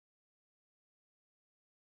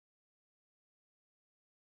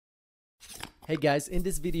Hey guys, in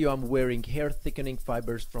this video I'm wearing hair thickening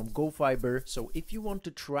fibers from GoFiber, so if you want to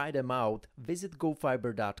try them out, visit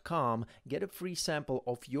gofiber.com, get a free sample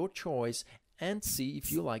of your choice and see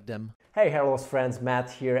if you like them. Hey hair loss friends,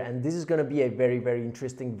 Matt here, and this is going to be a very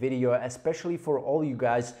interesting video, especially for all you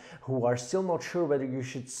guys who are still not sure whether you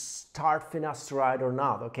should start finasteride or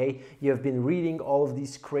not, okay? You have been reading all of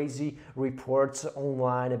these crazy reports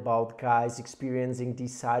online about guys experiencing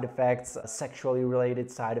these side effects, sexually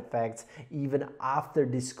related side effects, even after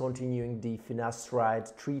discontinuing the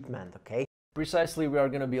finasteride treatment, okay? Precisely, we are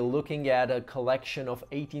going to be looking at a collection of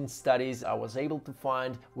 18 studies I was able to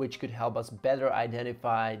find which could help us better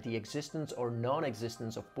identify the existence or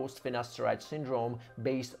non-existence of post-finasteride syndrome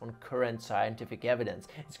based on current scientific evidence.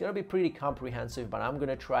 It's going to be pretty comprehensive, but I'm going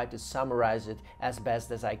to try to summarize it as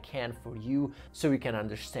best as I can for you so you can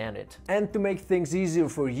understand it. And to make things easier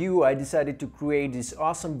for you, I decided to create this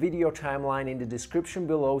awesome video timeline in the description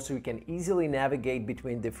below so you can easily navigate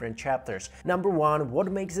between different chapters. Number 1,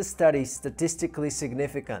 what makes a study statistically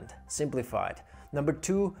significant? Simplified. Number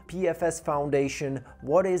 2, PFS foundation,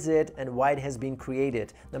 what is it and why it has been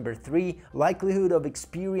created? Number 3, likelihood of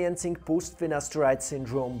experiencing post-finasteride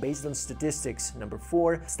syndrome based on statistics. Number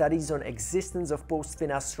 4, studies on existence of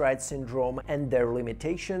post-finasteride syndrome and their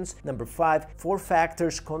limitations. Number 5, 4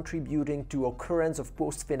 factors contributing to occurrence of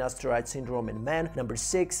post-finasteride syndrome in men. Number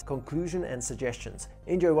 6, conclusion and suggestions.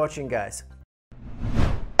 Enjoy watching, guys.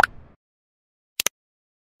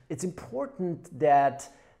 It's important that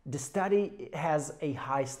the study has a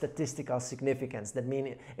high statistical significance. That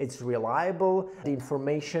means it's reliable, the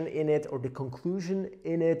information in it or the conclusion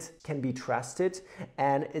in it can be trusted,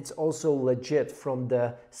 and it's also legit from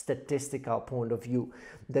the statistical point of view.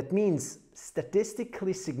 That means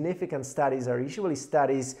statistically significant studies are usually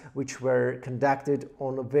studies which were conducted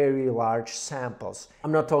on very large samples.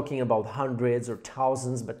 I'm not talking about hundreds or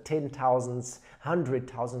thousands, but 10,000s,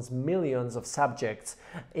 100,000s, millions of subjects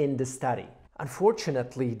in the study.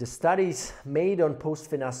 Unfortunately, the studies made on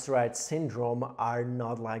post-finasteride syndrome are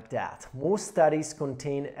not like that. Most studies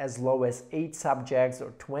contain as low as 8 subjects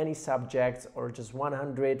or 20 subjects or just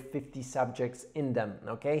 150 subjects in them,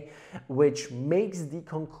 okay? Which makes the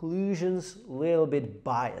conclusions a little bit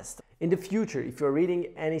biased. In the future, if you're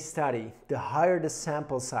reading any study, the higher the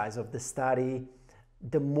sample size of the study,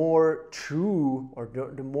 the more true or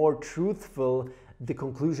the more truthful the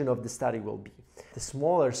conclusion of the study will be. The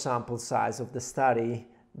smaller sample size of the study,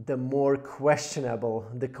 the more questionable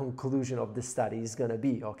the conclusion of the study is going to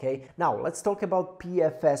be, okay? Now, let's talk about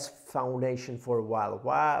PFS foundation for a while.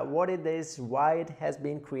 What it is, why it has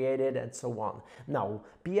been created, and so on. Now,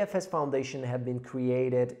 PFS foundation have been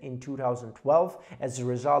created in 2012 as a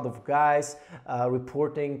result of guys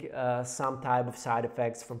reporting some type of side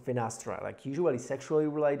effects from finasteride, like usually sexually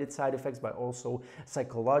related side effects, but also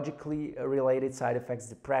psychologically related side effects,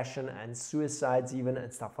 depression and suicides even,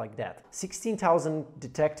 and stuff like that. 16,000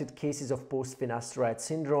 detected cases of post-finasteride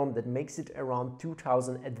syndrome. That makes it around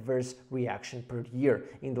 2,000 adverse reaction per year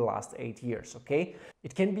in the last 8 years, okay?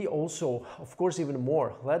 It can be also, of course, even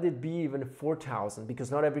more. Let it be even 4,000,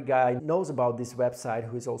 because not every guy knows about this website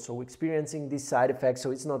who is also experiencing these side effects,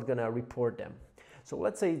 so it's not gonna report them. So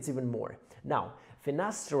let's say it's even more. Now,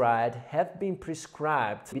 finasteride have been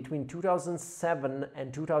prescribed between 2007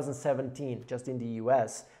 and 2017, just in the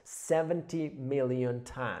US, 70 million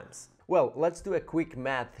times. Well, let's do a quick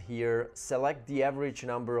math here. Select the average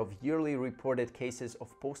number of yearly reported cases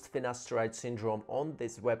of post-finasteride syndrome on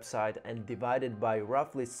this website and divide it by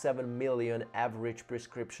roughly 7 million average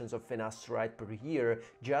prescriptions of finasteride per year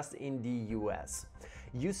just in the US.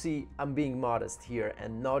 You see, I'm being modest here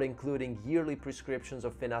and not including yearly prescriptions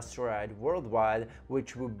of finasteride worldwide,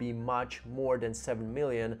 which would be much more than 7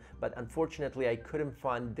 million, but unfortunately I couldn't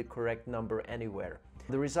find the correct number anywhere.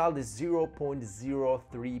 The result is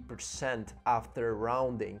 0.03% after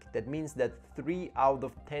rounding. That means that 3 out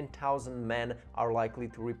of 10,000 men are likely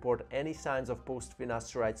to report any signs of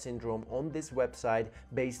post-finasteride syndrome on this website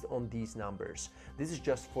based on these numbers. This is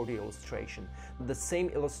just for the illustration. The same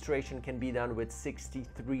illustration can be done with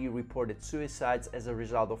 63 reported suicides as a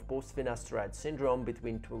result of post-finasteride syndrome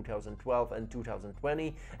between 2012 and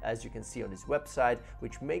 2020, as you can see on this website,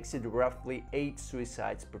 which makes it roughly 8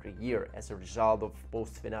 suicides per year as a result of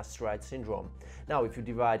post-finasteride syndrome. Now, if you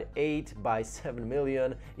divide 8 by 7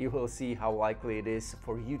 million, you will see how likely it is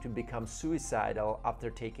for you to become suicidal after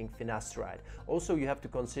taking finasteride. Also, you have to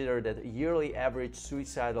consider that yearly average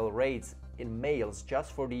suicidal rates in males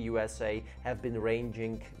just for the USA have been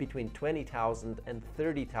ranging between 20,000 and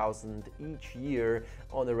 30,000 each year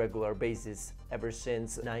on a regular basis ever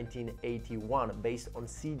since 1981, based on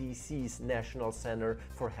CDC's National Center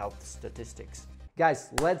for Health Statistics.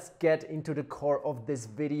 Guys, let's get into the core of this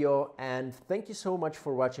video, and thank you so much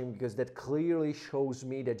for watching, because that clearly shows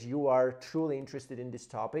me that you are truly interested in this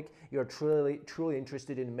topic. You're truly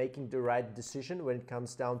interested in making the right decision when it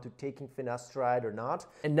comes down to taking finasteride or not.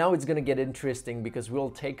 And now it's gonna get interesting, because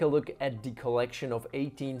we'll take a look at the collection of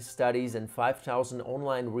 18 studies and 5,000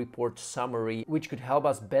 online report summary, which could help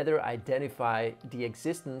us better identify the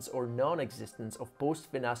existence or non-existence of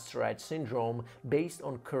post-finasteride syndrome based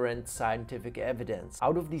on current scientific evidence.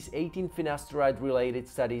 Out of these 18 finasteride-related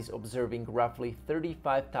studies observing roughly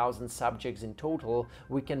 35,000 subjects in total,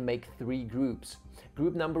 we can make 3 groups.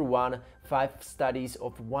 Group number 1, 5 studies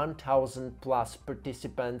of 1,000 plus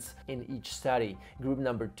participants in each study. Group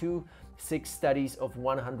number 2, 6 studies of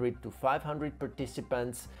 100 to 500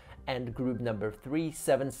 participants. And group number 3,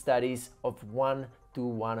 7 studies of 1 to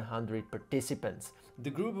 100 participants. The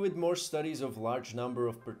group with more studies of large number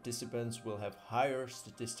of participants will have higher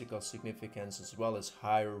statistical significance as well as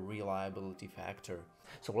higher reliability factor.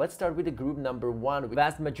 So let's start with the group number 1. The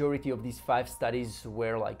vast majority of these 5 studies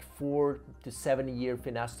were like 4 to 7 year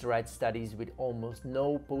finasteride studies with almost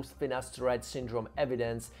no post-finasteride syndrome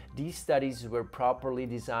evidence. These studies were properly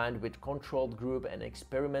designed with controlled group and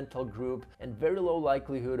experimental group and very low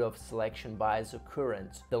likelihood of selection bias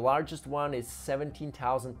occurrence. The largest one is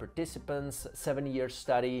 17,000 participants, 7-year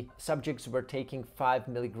study. Subjects were taking 5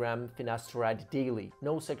 mg finasteride daily.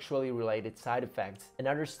 No sexually related side effects.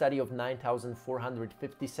 Another study of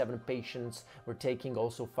 9,457 patients were taking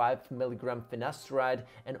also 5 mg finasteride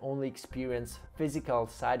and only experienced physical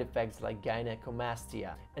side effects like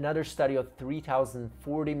gynecomastia. Another study of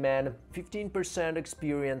 3,040 men, 15%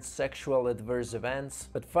 experienced sexual adverse events,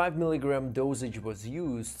 but 5 mg dosage was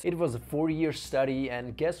used. It was a 4-year study,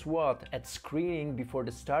 and guess what? At screening before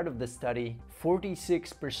the start of the study,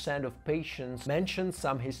 46% of patients mentioned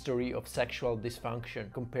some history of sexual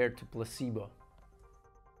dysfunction compared to placebo.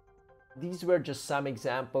 These were just some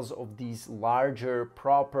examples of these larger,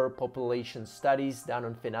 proper population studies done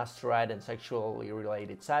on finasteride and sexually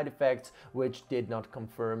related side effects, which did not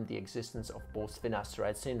confirm the existence of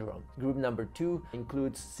post-finasteride syndrome. Group number 2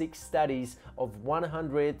 includes 6 studies of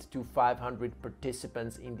 100 to 500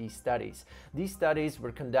 participants in these studies. These studies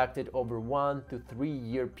were conducted over 1 to 3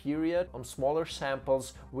 year period on smaller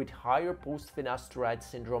samples with higher post-finasteride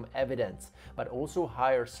syndrome evidence, but also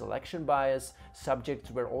higher selection bias.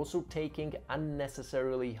 Subjects were also taking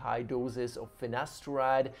unnecessarily high doses of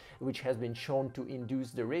finasteride, which has been shown to induce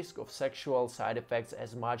the risk of sexual side effects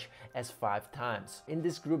as much as 5 times. In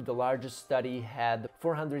this group, the largest study had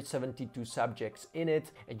 472 subjects in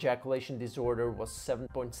it. Ejaculation disorder was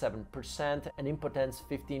 7.7% and impotence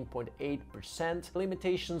 15.8%.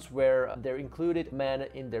 Limitations were there included men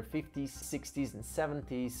in their 50s, 60s and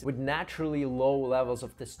 70s with naturally low levels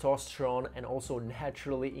of testosterone and also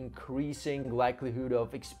naturally increasing likelihood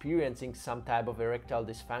of experiencing some type of erectile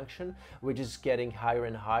dysfunction, which is getting higher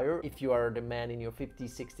and higher if you are the man in your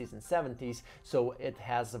 50s, 60s and 70s, so it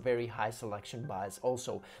has a very high selection bias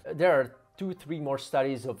also. There are 2-3 more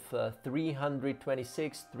studies of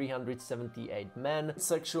 326, 378 men.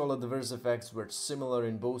 Sexual adverse effects were similar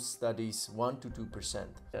in both studies, 1 to 2%.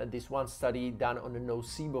 This one study done on the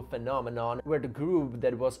nocebo phenomenon, where the group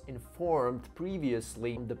that was informed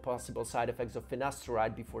previously on the possible side effects of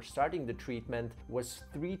finasteride before starting the treatment was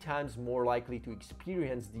 3 times more likely to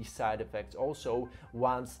experience these side effects also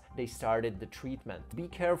once they started the treatment. Be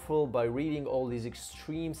careful by reading all these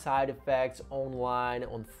extreme side effects online,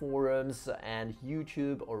 on forums and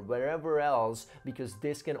YouTube or wherever else, because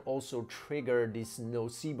this can also trigger this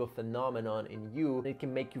nocebo phenomenon in you. It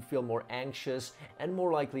can make you feel more anxious and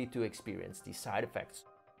more likely to experience these side effects.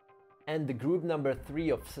 And the group number 3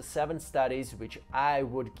 of 7 studies, which I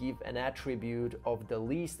would give an attribute of the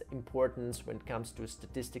least importance when it comes to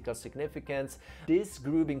statistical significance. This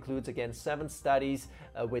group includes again 7 studies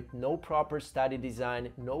with no proper study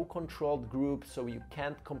design, no controlled group, so you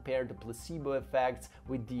can't compare the placebo effects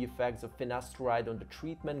with the effects of finasteride on the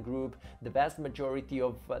treatment group. The vast majority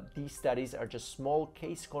of these studies are just small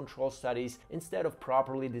case control studies instead of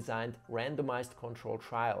properly designed randomized control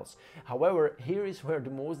trials. However, here is where the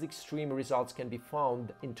most extreme results can be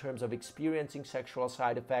found in terms of experiencing sexual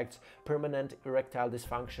side effects, permanent erectile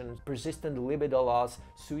dysfunction, persistent libido loss,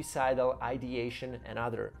 suicidal ideation, and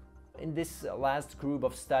other. In this last group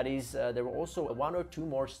of studies, there were also 1 or 2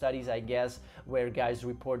 more studies, I guess, where guys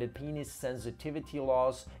reported penis sensitivity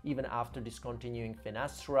loss even after discontinuing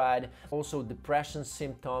finasteride. Also, depression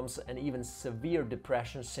symptoms and even severe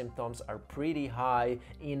depression symptoms are pretty high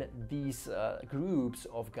in these groups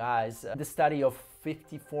of guys. The study of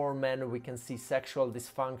 54 men, we can see sexual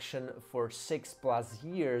dysfunction for 6+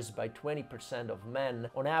 years by 20% of men.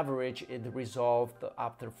 On average, it resolved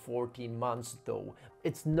after 14 months though.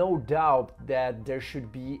 It's no doubt that there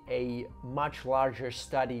should be a much larger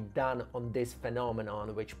study done on this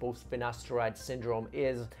phenomenon, which post-finasteride syndrome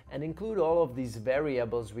is, and include all of these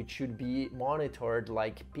variables which should be monitored,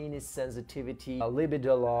 like penis sensitivity,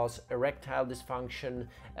 libido loss, erectile dysfunction,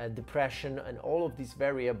 depression, and all of these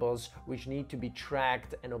variables which need to be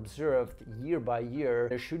tracked and observed year by year.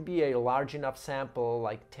 There should be a large enough sample,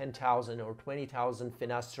 like 10,000 or 20,000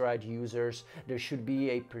 finasteride users. There should be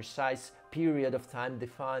a precise period of time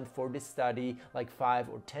defined for this study, like 5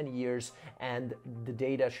 or 10 years, and the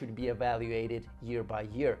data should be evaluated year by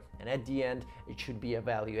year, and at the end it should be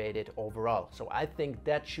evaluated overall. So I think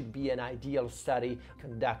that should be an ideal study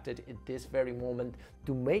conducted at this very moment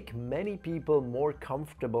to make many people more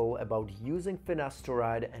comfortable about using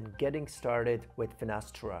finasteride and getting started with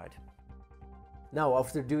finasteride. Now,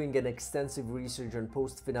 after doing an extensive research on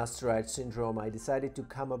post-finasteride syndrome, I decided to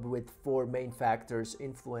come up with 4 main factors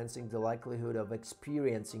influencing the likelihood of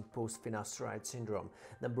experiencing post-finasteride syndrome.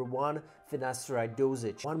 Number 1, finasteride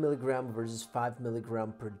dosage, 1 mg versus 5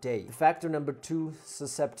 mg per day. Factor number 2,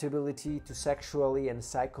 susceptibility to sexually and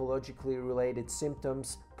psychologically related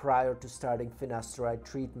symptoms prior to starting finasteride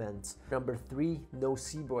treatments. Number 3,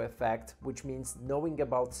 nocebo effect, which means knowing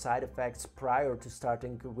about side effects prior to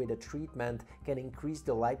starting with a treatment can increase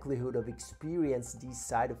the likelihood of experiencing these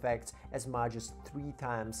side effects as much as 3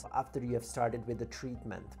 times after you have started with the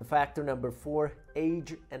treatment. Factor number 4,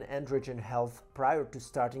 age and androgen health prior to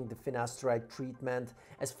starting the finasteride treatment,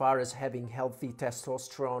 as far as having healthy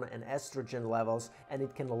testosterone and estrogen levels, and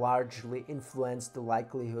it can largely influence the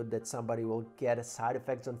likelihood that somebody will get side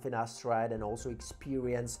effects on finasteride and also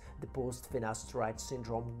experience the post-finasteride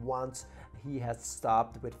syndrome once he has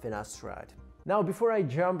stopped with finasteride. Now, before I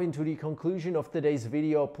jump into the conclusion of today's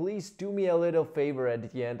video, please do me a little favor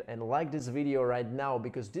at the end and like this video right now,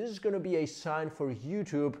 because this is going to be a sign for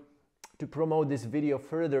YouTube to promote this video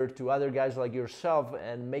further to other guys like yourself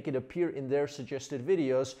and make it appear in their suggested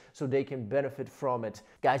videos so they can benefit from it.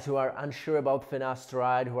 Guys who are unsure about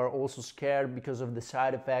finasteride, who are also scared because of the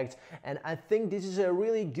side effects, and I think this is a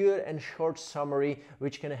really good and short summary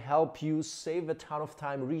which can help you save a ton of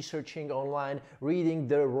time researching online, reading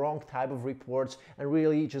the wrong type of reports, and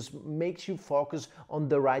really just makes you focus on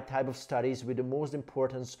the right type of studies with the most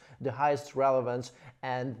importance, the highest relevance,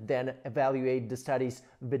 and then evaluate the studies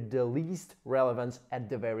with the least relevance at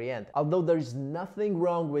the very end. Although there is nothing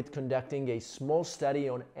wrong with conducting a small study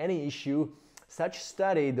on any issue, such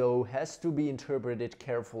study though has to be interpreted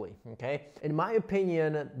carefully, okay? In my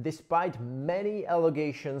opinion, despite many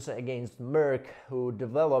allegations against Merck, who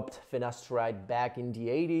developed finasteride back in the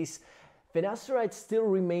 80s, finasteride still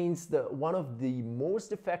remains one of the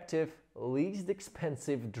most effective, least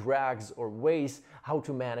expensive drugs or ways how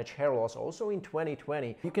to manage hair loss also in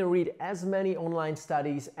 2020. You can read as many online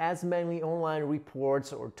studies, as many online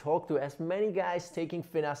reports, or talk to as many guys taking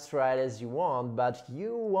finasteride as you want, but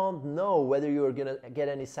you won't know whether you're gonna get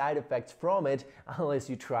any side effects from it unless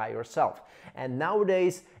you try yourself. And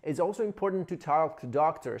nowadays, it's also important to talk to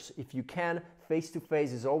doctors. If you can,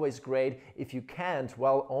 face-to-face is always great. If you can't,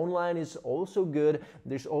 well, online is also good.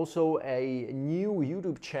 There's also a new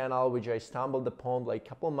YouTube channel which I stumbled upon like a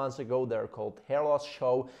couple of months ago. They're called Hair Loss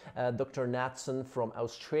Show. Dr. Natson from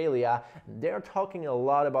Australia. They're talking a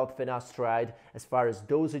lot about finasteride as far as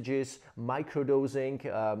dosages, microdosing,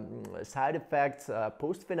 side effects,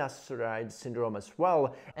 post-finasteride syndrome as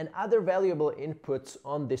well, and other valuable inputs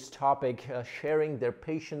on this topic, sharing their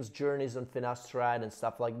patients' journeys on finasteride and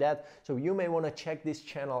stuff like that. So you may want to check this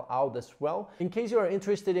channel out as well. In case you are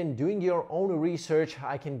interested in doing your own research,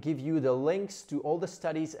 I can give you the links to all the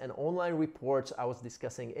studies and online reports I was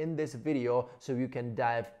discussing in this video so you can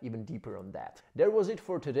dive even deeper on that. That was it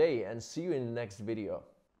for today, and see you in the next video.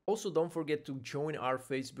 Also, don't forget to join our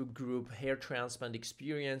Facebook group Hair Transplant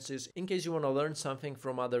Experiences in case you want to learn something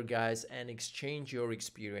from other guys and exchange your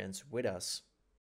experience with us.